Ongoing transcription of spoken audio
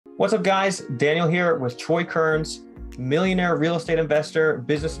What's up, guys? Daniel here with Troy Kearns, millionaire real estate investor,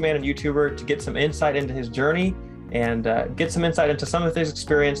 businessman, and YouTuber, to get some insight into his journey and get some insight into some of his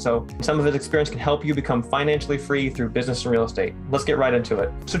experience. So some of his experience can help you become financially free through business and real estate. Let's get right into it.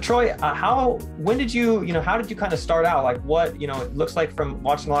 So Troy, how did you kind of start out? Like what, it looks like from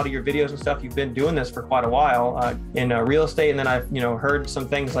watching a lot of your videos and stuff, you've been doing this for quite a while in real estate. And then I've, heard some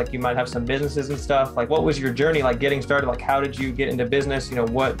things like you might have some businesses and stuff. Like what was your journey like getting started? Like how did you get into business?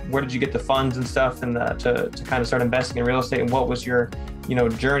 Where did you get the funds and stuff and to kind of start investing in real estate? And what was your,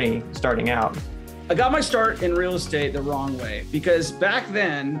 journey starting out? I got my start in real estate the wrong way because back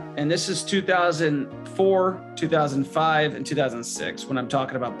then, and this is 2004, 2005, and 2006, when I'm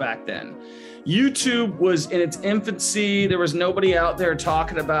talking about back then, YouTube was in its infancy. There was nobody out there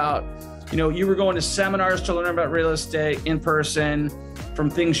talking about, you were going to seminars to learn about real estate in person from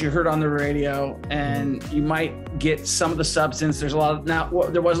things you heard on the radio, and you might get some of the substance. There wasn't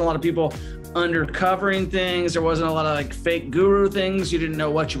a lot of people undercovering things. There wasn't a lot of like fake guru things. You didn't know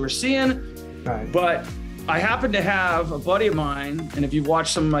what you were seeing. Right. But I happen to have a buddy of mine, and if you've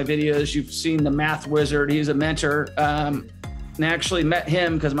watched some of my videos, you've seen the math wizard. He's a mentor. And I actually met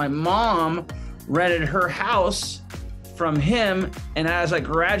him because my mom rented her house from him. And as I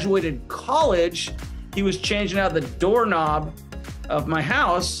graduated college, he was changing out the doorknob of my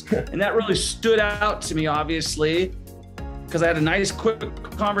house. And that really stood out to me, obviously, because I had a nice, quick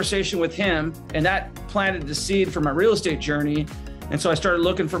conversation with him, and that planted the seed for my real estate journey. And so I started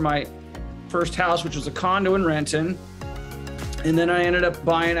looking for my first house, which was a condo in Renton. And then I ended up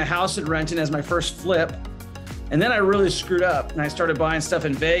buying a house in Renton as my first flip. And then I really screwed up and I started buying stuff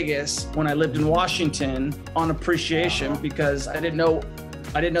in Vegas when I lived in Washington on appreciation because I didn't know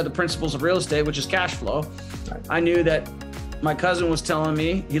the principles of real estate, which is cash flow. I knew that my cousin was telling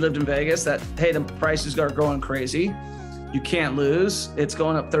me, he lived in Vegas, that, hey, the prices are going crazy. You can't lose. It's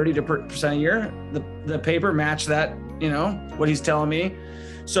going up 30% a year. The paper matched that, what he's telling me.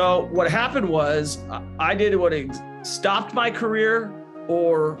 So what happened was I did what stopped my career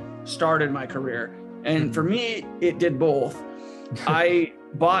or started my career. And for me, it did both. I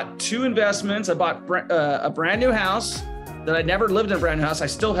bought two investments. I bought a brand new house that I'd never lived in a brand new house. I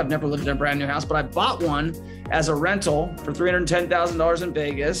still have never lived in a brand new house, but I bought one as a rental for $310,000 in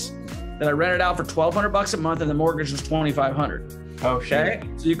Vegas that I rented out for $1,200 a month, and the mortgage was $2,500. Oh, shit. Okay,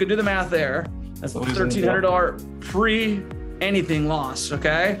 so you can do the math there. That's $1,300 pre anything loss,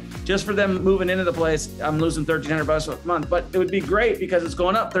 okay? Just for them moving into the place, I'm losing $1,300 a month, but it would be great because it's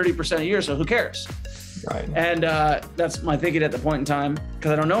going up 30% a year, so who cares? Right. And that's my thinking at the point in time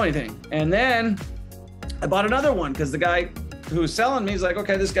because I don't know anything. And then I bought another one because the guy who's selling me is like,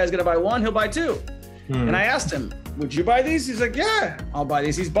 okay, this guy's gonna buy one, he'll buy two. And I asked him, would you buy these? He's like, yeah, I'll buy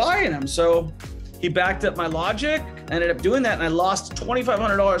these. He's buying them. So he backed up my logic, ended up doing that, and I lost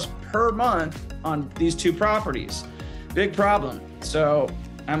 $2,500 per month on these two properties. Big problem. So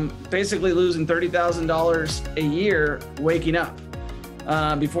I'm basically losing $30,000 a year waking up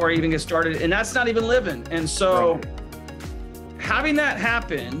before I even get started. And that's not even living. And so having that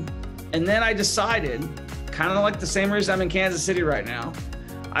happen, and then I decided, kind of like the same reason I'm in Kansas City right now,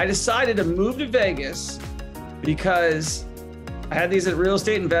 I decided to move to Vegas because I had these real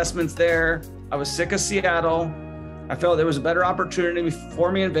estate investments there. I was sick of Seattle. I felt there was a better opportunity for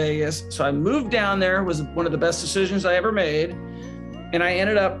me in Vegas. So I moved down there. It was one of the best decisions I ever made. And I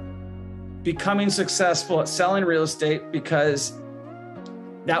ended up becoming successful at selling real estate because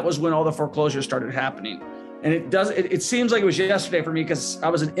that was when all the foreclosures started happening. And it seems like it was yesterday for me because I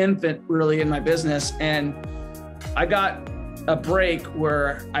was an infant really in my business. And I got a break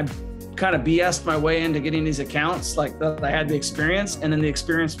where I kind of BS'd my way into getting these accounts, like that I had the experience. And then the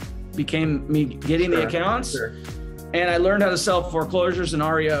experience became me getting the accounts. And I learned how to sell foreclosures and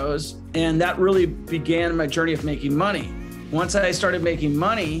REOs. And that really began my journey of making money. Once I started making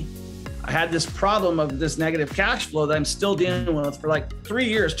money, I had this problem of this negative cash flow that I'm still dealing with for like 2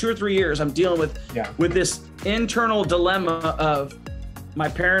 or 3 years. I'm dealing with this internal dilemma of my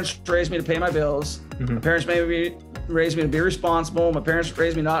parents raised me to pay my bills. My parents raised me to be responsible. My parents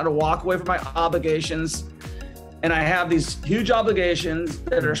raised me not to walk away from my obligations. And I have these huge obligations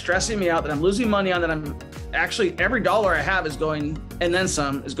that are stressing me out, that I'm losing money on, that I'm actually, every dollar I have is going, and then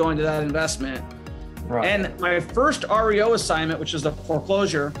some, is going to that investment. Right. And my first REO assignment, which is the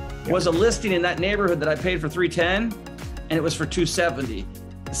foreclosure, was a listing in that neighborhood that I paid for $310, and it was for $270.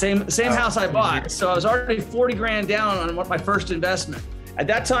 The same house I bought. So I was already 40 grand down on what my first investment. At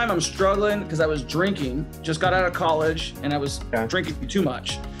that time, I'm struggling because I was drinking, just got out of college, and I was drinking too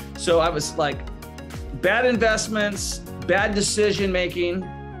much. So I was like, bad investments, bad decision making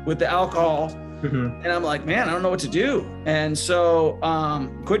with the alcohol. And I'm like, man, I don't know what to do. And so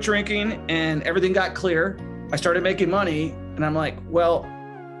quit drinking and everything got clear. I started making money and I'm like, well,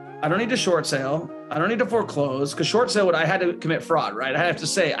 I don't need to short sale. I don't need to foreclose, because short sale, I had to commit fraud, right? I have to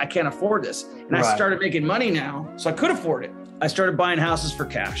say, I can't afford this. And I started making money now, so I could afford it. I started buying houses for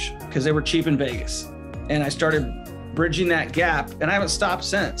cash because they were cheap in Vegas. And I started bridging that gap, and I haven't stopped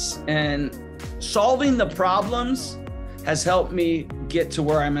since. And solving the problems has helped me get to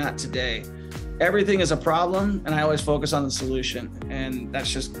where I'm at today. Everything is a problem, and I always focus on the solution. And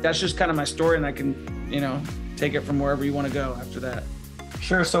that's just kind of my story, and I can, take it from wherever you want to go after that.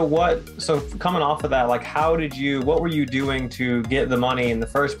 Sure. So coming off of that, like, what were you doing to get the money in the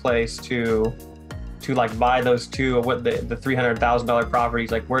first place to like buy those the $300,000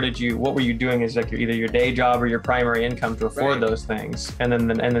 properties? Like, what were you doing as like either your day job or your primary income to afford those things? And then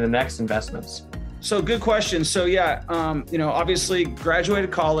the next investments. So good question. So yeah, obviously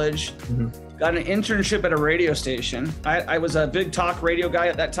graduated college, got an internship at a radio station. I was a big talk radio guy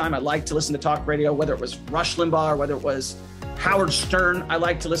at that time. I liked to listen to talk radio, whether it was Rush Limbaugh or whether it was Howard Stern. I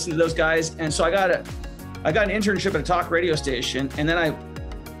like to listen to those guys. And so I got an internship at a talk radio station. And then I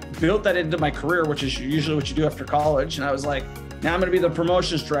built that into my career, which is usually what you do after college. And I was like, now I'm going to be the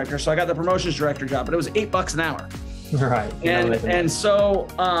promotions director. So I got the promotions director job, but it was $8 an hour. Right. And so,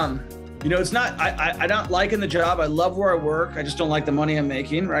 it's not, I'm not liking the job. I love where I work. I just don't like the money I'm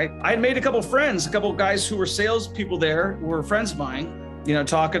making, right? I had made a couple of guys who were salespeople there, who were friends of mine,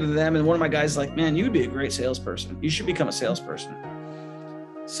 talking to them. And one of my guys is like, man, you would be a great salesperson. You should become a salesperson.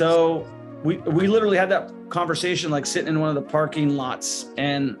 So we literally had that conversation, like sitting in one of the parking lots.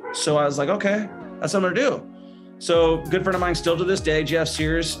 And so I was like, okay, that's what I'm going to do. So good friend of mine still to this day, Jeff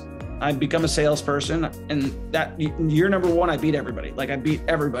Sears, I become a salesperson, and that year number one, I beat everybody. Like I beat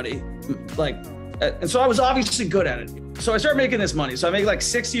everybody, and so I was obviously good at it. So I started making this money. So I made like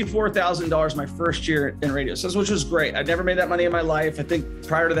 $64,000 my first year in radio sales, which was great. I'd never made that money in my life. I think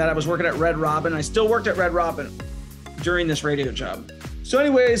prior to that, I was working at Red Robin. I still worked at Red Robin during this radio job. So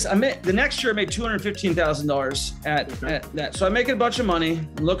anyways, the next year I made $215,000 at that. So I'm making a bunch of money.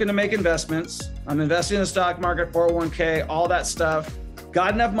 I'm looking to make investments. I'm investing in the stock market, 401k, all that stuff.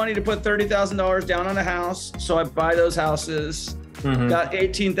 Got enough money to put $30,000 down on a house. So I buy those houses. Got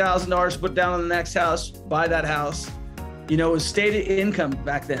 $18,000 to put down on the next house, buy that house. It was stated income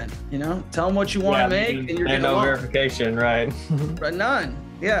back then, tell them what you want to make and you're getting no verification, right? But none.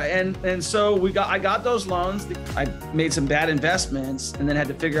 Yeah. And so I got those loans. I made some bad investments and then had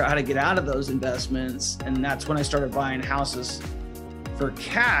to figure out how to get out of those investments. And that's when I started buying houses for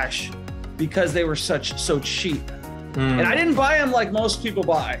cash because they were so cheap. And I didn't buy them like most people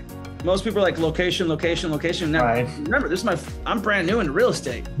buy. Most people are like location. Now, remember, I'm brand new into real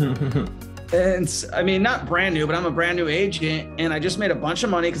estate. And I mean, not brand new, but I'm a brand new agent, and I just made a bunch of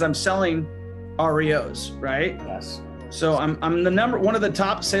money because I'm selling REOs, right? Yes. So I'm one of the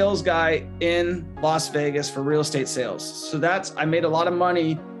top sales guy in Las Vegas for real estate sales. So I made a lot of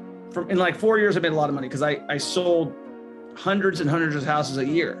money in like 4 years. I made a lot of money because I sold hundreds and hundreds of houses a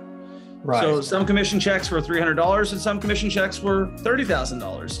year. Right. So some commission checks were $300 and some commission checks were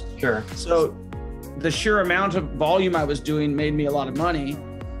 $30,000. Sure. So the sheer amount of volume I was doing made me a lot of money.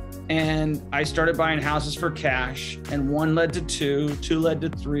 And I started buying houses for cash, and one led to two led to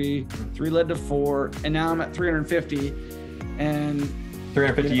three led to four, and now I'm at 350. And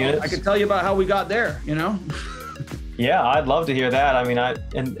 350 units. I could tell you about how we got there, Yeah, I'd love to hear that. I mean,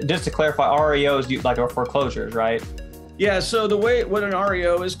 and just to clarify, REOs like are foreclosures, right? Yeah. So what an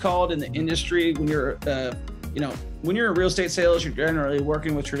REO is called in the industry, when you're when you're in real estate sales, you're generally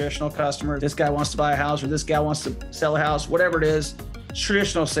working with traditional customers. This guy wants to buy a house, or this guy wants to sell a house, whatever it is.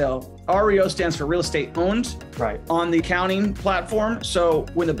 Traditional sale. REO stands for real estate owned, right, on the accounting platform. So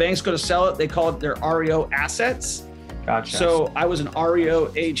when the banks go to sell it, they call it their REO assets. Gotcha. So I was an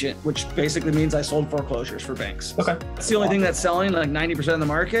REO agent, which basically means I sold foreclosures for banks. Okay. That's the only thing that's selling, like 90% of the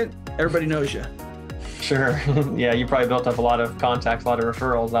market. Everybody knows you. Sure. Yeah, you probably built up a lot of contacts, a lot of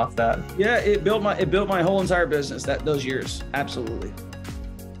referrals off that. Yeah, it built my whole entire business those years. Absolutely.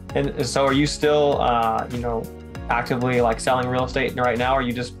 And so are you still actively like selling real estate right now, or are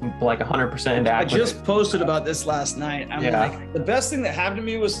you just like 100% into I just posted about this last night. Like, the best thing that happened to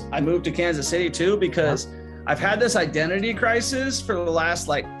me was I moved to Kansas City too, because I've had this identity crisis for the last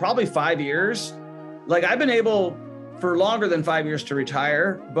like probably 5 years. Like I've been able for longer than 5 years to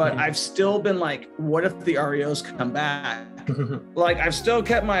retire, but I've still been like, what if the REOs come back? Like I've still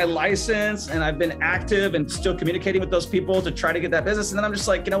kept my license and I've been active and still communicating with those people to try to get that business. And then I'm just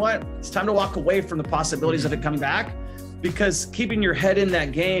like, you know what? It's time to walk away from the possibilities of it coming back, because keeping your head in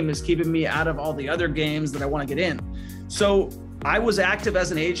that game is keeping me out of all the other games that I want to get in. So I was active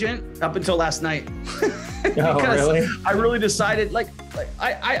as an agent up until last night. Because really? I really decided, like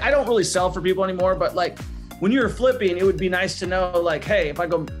I don't really sell for people anymore, but like when you're flipping, it would be nice to know, like, hey, if I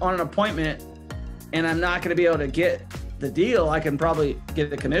go on an appointment and I'm not going to be able to get the deal, I can probably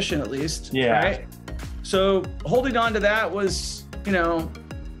get the commission at least. Yeah. Right? So holding on to that was, you know,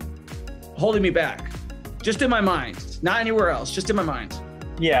 holding me back, just in my mind, not anywhere else, just in my mind.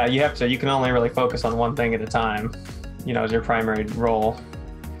 Yeah, you can only really focus on one thing at a time, you know, as your primary role.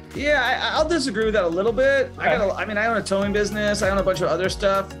 Yeah, I'll disagree with that a little bit. Okay. I own a towing business. I own a bunch of other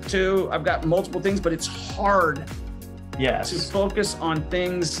stuff too. I've got multiple things, but it's hard to focus on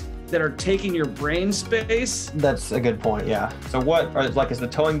things that are taking your brain space. That's a good point. Yeah. So is the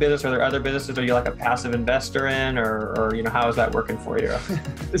towing business, are there other businesses? Are you like a passive investor in, or you know, how is that working for you?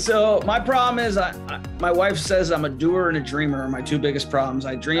 So my problem is my wife says I'm a doer and a dreamer. My two biggest problems.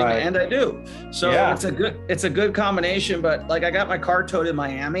 I dream and I do. So it's a good combination, but like I got my car towed in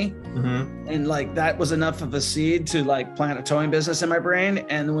Miami and like that was enough of a seed to like plant a towing business in my brain.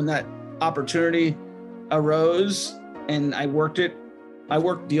 And when that opportunity arose and I worked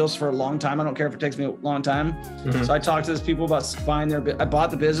deals for a long time. I don't care if it takes me a long time. So I talked to these people about buying I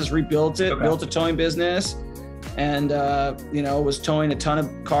bought the business, rebuilt it, built a towing business, and you know, was towing a ton of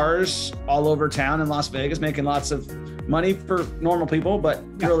cars all over town in Las Vegas, making lots of money for normal people, but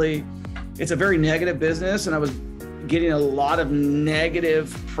really it's a very negative business. And I was getting a lot of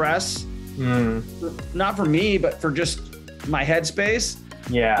negative press, not for me, but for just my headspace.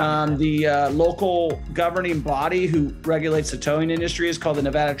 Yeah. The local governing body who regulates the towing industry is called the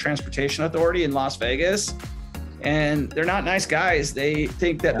Nevada Transportation Authority in Las Vegas. And they're not nice guys. They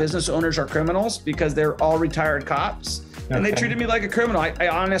think that business owners are criminals because they're all retired cops. And they treated me like a criminal. I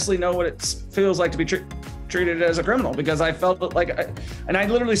honestly know what it feels like to be treated as a criminal, because I felt like, I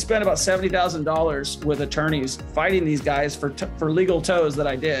literally spent about $70,000 with attorneys fighting these guys for legal tows that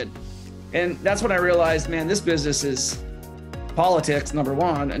I did. And that's when I realized, man, this business is politics, number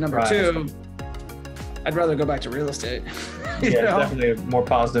one, and number two, I'd rather go back to real estate. Yeah, definitely a more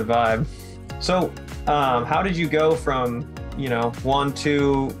positive vibe. So how did you go from, you know, 1,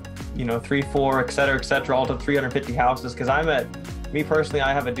 2, you know, 3, 4, et cetera, all to 350 houses? Because me personally,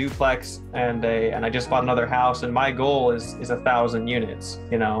 I have a duplex and I just bought another house, and my goal is 1,000 units,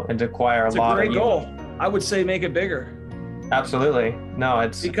 you know, and to acquire a lot of units. It's a great goal. I would say make it bigger. Absolutely. No,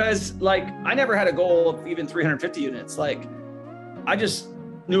 it's because like I never had a goal of even 350 units. Like I just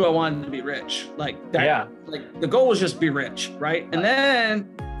knew I wanted to be rich. Like that. Yeah. Like the goal was just be rich, right? And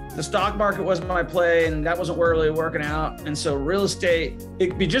then the stock market wasn't my play, and that wasn't really working out. And so real estate,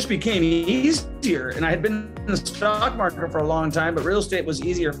 it just became easier. And I had been in the stock market for a long time, but real estate was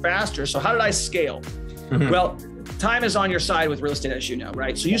easier, faster. So how did I scale? Well, time is on your side with real estate, as you know,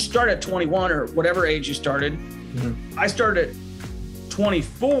 right? So you start at 21 or whatever age you started. I started at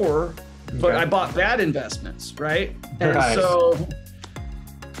 24, but I bought bad investments, right? And so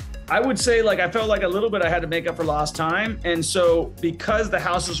I would say, like, I felt like a little bit I had to make up for lost time. And so because the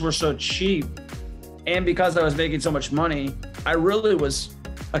houses were so cheap and because I was making so much money, I really was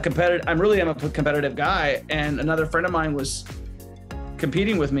a competitive guy. And another friend of mine was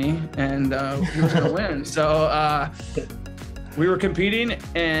competing with me, and he was going to win. So we were competing,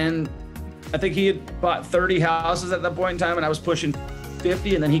 and I think he had bought 30 houses at that point in time, and I was pushing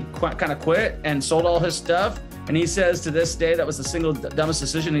 50, and then he kind of quit and sold all his stuff. And he says to this day that was the single dumbest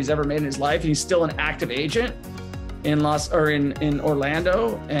decision he's ever made in his life. He's still an active agent in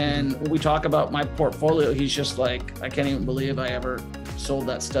Orlando. And when we talk about my portfolio, he's just like, I can't even believe I ever sold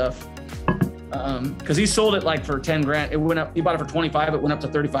that stuff. Because he sold it like for 10 grand. It went up. He bought it for 25. It went up to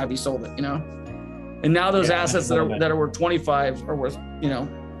 35. He sold it, you know. And now those assets that are worth 25 are worth, you know,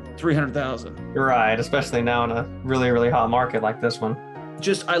 300,000. Right, especially now in a really, really hot market like this one.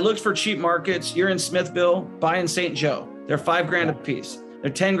 I looked for cheap markets. You're in Smithville, buy in St. Joe. They're $5,000 a piece.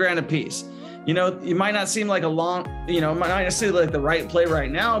 They're $10,000 a piece. You know, it might not seem like might not seem like the right play right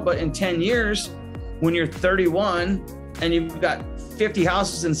now, but in 10 years, when you're 31 and you've got 50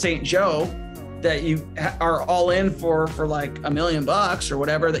 houses in St. Joe that you are all in for like $1 million or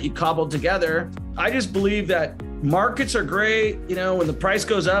whatever that you cobbled together. I just believe that markets are great. You know, when the price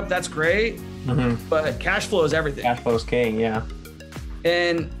goes up, that's great. But cash flow is everything. Cash flow is king, yeah.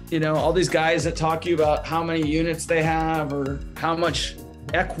 And, you know, all these guys that talk to you about how many units they have or how much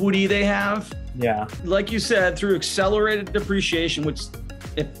equity they have. Yeah. Like you said, through accelerated depreciation, which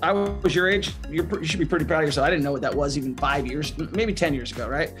if I was your age, you should be pretty proud of yourself. I didn't know what that was even 5 years, maybe 10 years ago,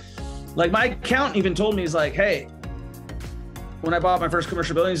 right? Like my accountant even told me, he's like, hey, when I bought my first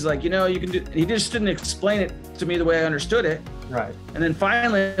commercial building, he's like, you know, you can do, he just didn't explain it to me the way I understood it. Right. And then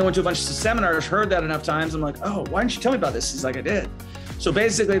finally I went to a bunch of seminars, heard that enough times. I'm like, oh, why didn't you tell me about this? He's like, I did. So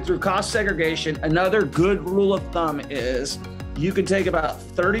basically through cost segregation, another good rule of thumb is you can take about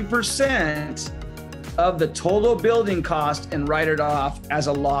 30% of the total building cost and write it off as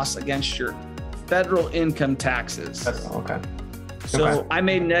a loss against your federal income taxes. Okay. So okay. I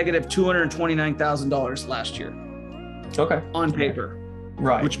made negative $229,000 last year. Okay. On paper.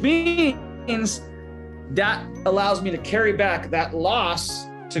 Right. Which means that allows me to carry back that loss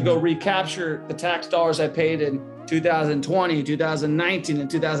to go recapture the tax dollars I paid in 2020, 2019, and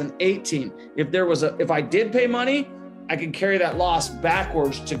 2018. If I did pay money, I could carry that loss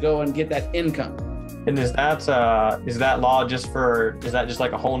backwards to go and get that income. And is that law just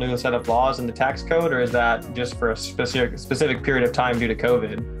like a whole new set of laws in the tax code, or is that just for a specific period of time due to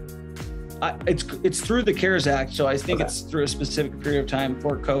COVID? It's through the CARES Act, so I think Okay. it's through a specific period of time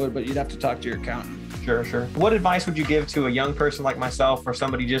for COVID, but you'd have to talk to your accountant. Sure. What advice would you give to a young person like myself or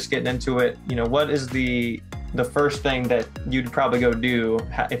somebody just getting into it? You know, what is the first thing that you'd probably go do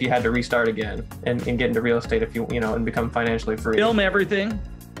if you had to restart again and get into real estate and become financially free? Film everything.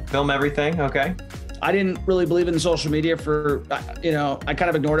 Okay. I didn't really believe in social media I kind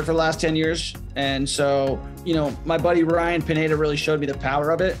of ignored it for the last 10 years. And so, my buddy Ryan Pineda really showed me the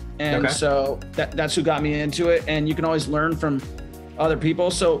power of it. And Okay. so that's who got me into it. And you can always learn from other people.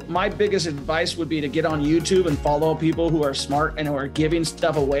 So my biggest advice would be to get on YouTube and follow people who are smart and who are giving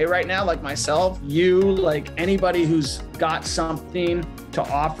stuff away right now, like myself, like anybody who's got something to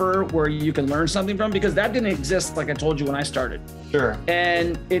offer where you can learn something from, because that didn't exist, like I told you, when I started. Sure.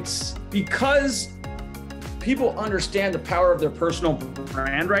 And it's because people understand the power of their personal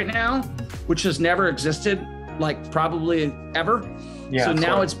brand right now, which has never existed, like probably ever. Yeah, so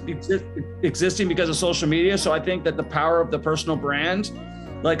now it's existing because of social media. So I think that the power of the personal brand,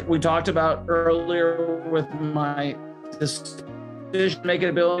 like we talked about earlier with my decision-making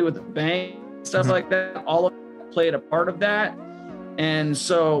ability with the bank, stuff like that, all of it played a part of that. And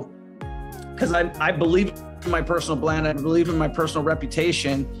so, because I believe in my personal brand, I believe in my personal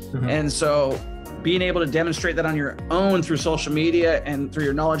reputation. And so being able to demonstrate that on your own through social media and through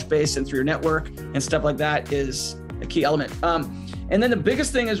your knowledge base and through your network and stuff like that is a key element. And then the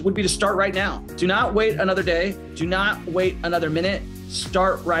biggest thing would be to start right now. Do not wait another day. Do not wait another minute.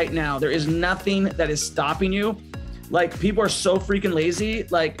 Start right now. There is nothing that is stopping you. Like, people are so freaking lazy.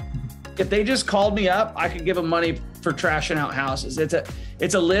 Like, if they just called me up, I could give them money for trashing out houses.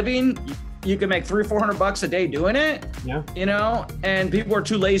 It's a living. You can make $300-400 a day doing it. Yeah. And people are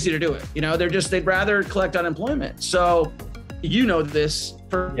too lazy to do it. They'd rather collect unemployment. So, this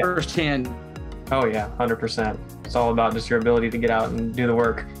firsthand. Oh yeah, 100%. It's all about just your ability to get out and do the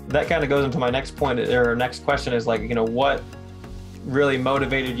work. That kind of goes into my next point, or next question is like, what really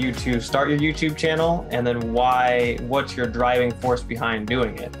motivated you to start your YouTube channel, and then what's your driving force behind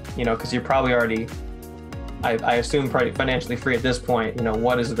doing it? Because you're probably already, I assume, pretty financially free at this point.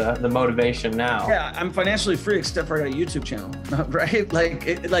 What is the motivation now? Yeah, I'm financially free except for I got a YouTube channel, right?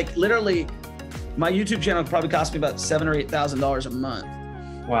 Like literally, my YouTube channel probably cost me about $7,000 or $8,000 a month.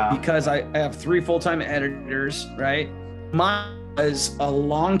 Wow. Because I have 3 full-time editors, right? Mine was a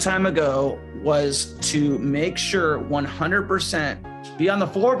long time ago was to make sure 100% be on the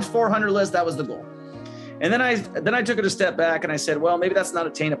Forbes 400 list. That was the goal. And then I took it a step back and I said, well, maybe that's not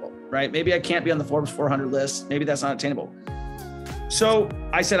attainable, right? Maybe I can't be on the Forbes 400 list. Maybe that's not attainable. So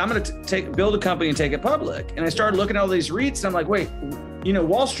I said, I'm going to build a company and take it public. And I started looking at all these REITs and I'm like, wait,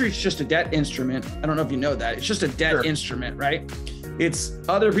 Wall Street's just a debt instrument. I don't know if you know that. It's just a debt instrument, right? It's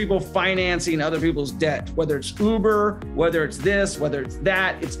other people financing other people's debt, whether it's Uber, whether it's this, whether it's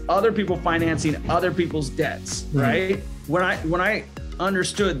that. It's other people financing other people's debts, right? When I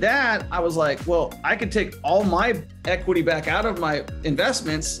understood that, I was like, well, I could take all my equity back out of my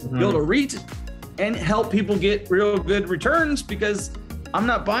investments, build a REIT, and help people get real good returns, because I'm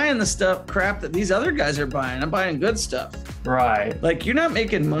not buying the crap that these other guys are buying. I'm buying good stuff. Right. Like, you're not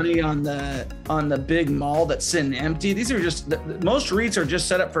making money on the big mall that's sitting empty. These are just, most REITs are just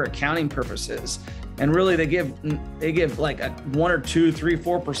set up for accounting purposes. And really they give like a 1 or 2, 3,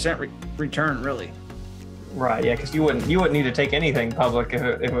 4% return, really. Right. Yeah. Cause you wouldn't need to take anything public if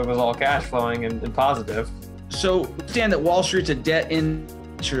it was all cash flowing and positive. So understand that Wall Street's a debt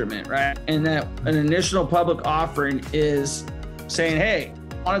instrument, right? And that an initial public offering is saying, hey,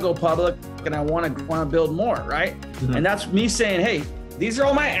 I want to go public and I want to build more, right? And that's me saying, hey, these are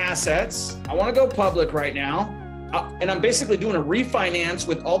all my assets. I want to go public right now. And I'm basically doing a refinance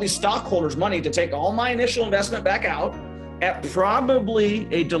with all these stockholders' money to take all my initial investment back out at probably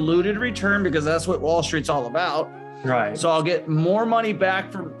a diluted return, because that's what Wall Street's all about. Right. So I'll get more money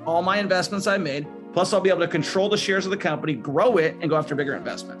back from all my investments I made. Plus I'll be able to control the shares of the company, grow it, and go after bigger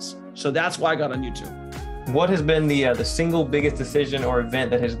investments. So that's why I got on YouTube. What has been the single biggest decision or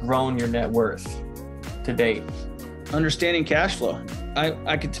event that has grown your net worth to date? Understanding cash flow.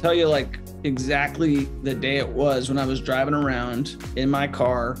 I could tell you like exactly the day it was when I was driving around in my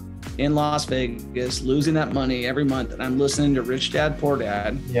car in Las Vegas, losing that money every month. And I'm listening to Rich Dad, Poor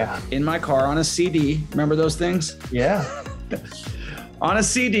Dad in my car on a CD. Remember those things? Yeah. On a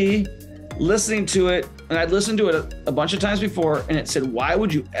CD, listening to it. And I'd listened to it a bunch of times before. And it said, why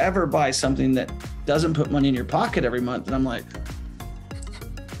would you ever buy something that doesn't put money in your pocket every month? And I'm like,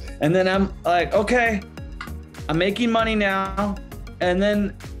 okay, I'm making money now. And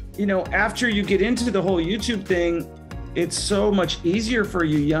then, you know, after you get into the whole YouTube thing, it's so much easier for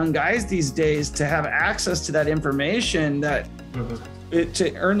you young guys these days to have access to that information that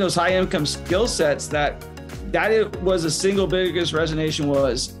to earn those high income skill sets that it was the single biggest resonation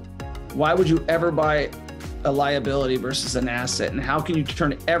was, why would you ever buy a liability versus an asset? And how can you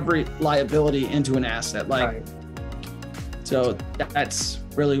turn every liability into an asset? So that's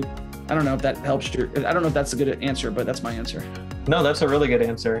really, I don't know if that helps you. I don't know if that's a good answer, but that's my answer. No, that's a really good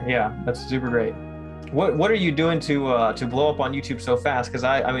answer. Yeah, that's super great. What are you doing to blow up on YouTube so fast? Because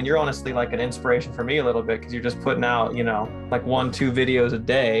I mean, you're honestly like an inspiration for me a little bit, because you're just putting out, you know, like 1-2 videos a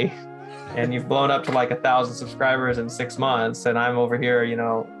day, and you've blown up to like 1,000 subscribers in 6 months. And I'm over here, you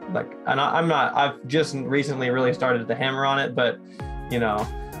know, like, and I've just recently really started to hammer on it, but you know,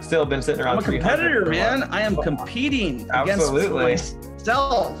 still been sitting around. I'm a competitor, man. I am competing against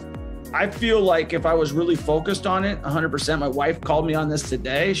myself. I feel like if I was really focused on it 100%, my wife called me on this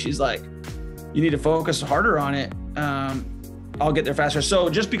today. She's like, you need to focus harder on it. I'll get there faster. So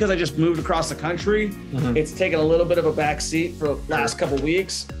just because I just moved across the country, it's taken a little bit of a back seat for the last couple of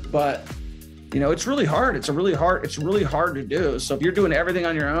weeks, but you know, it's really hard. It's really hard to do. So if you're doing everything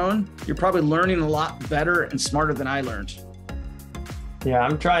on your own, you're probably learning a lot better and smarter than I learned. Yeah,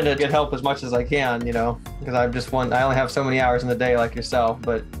 I'm trying to get help as much as I can, you know, because I only have so many hours in the day like yourself,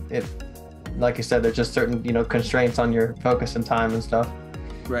 but like you said, there's just certain, you know, constraints on your focus and time and stuff.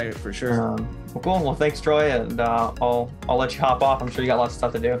 Right, for sure. Well, cool. Well, thanks, Troy, and I'll let you hop off. I'm sure you got lots of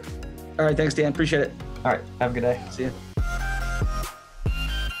stuff to do. All right, thanks, Dan. Appreciate it. All right, have a good day. See you.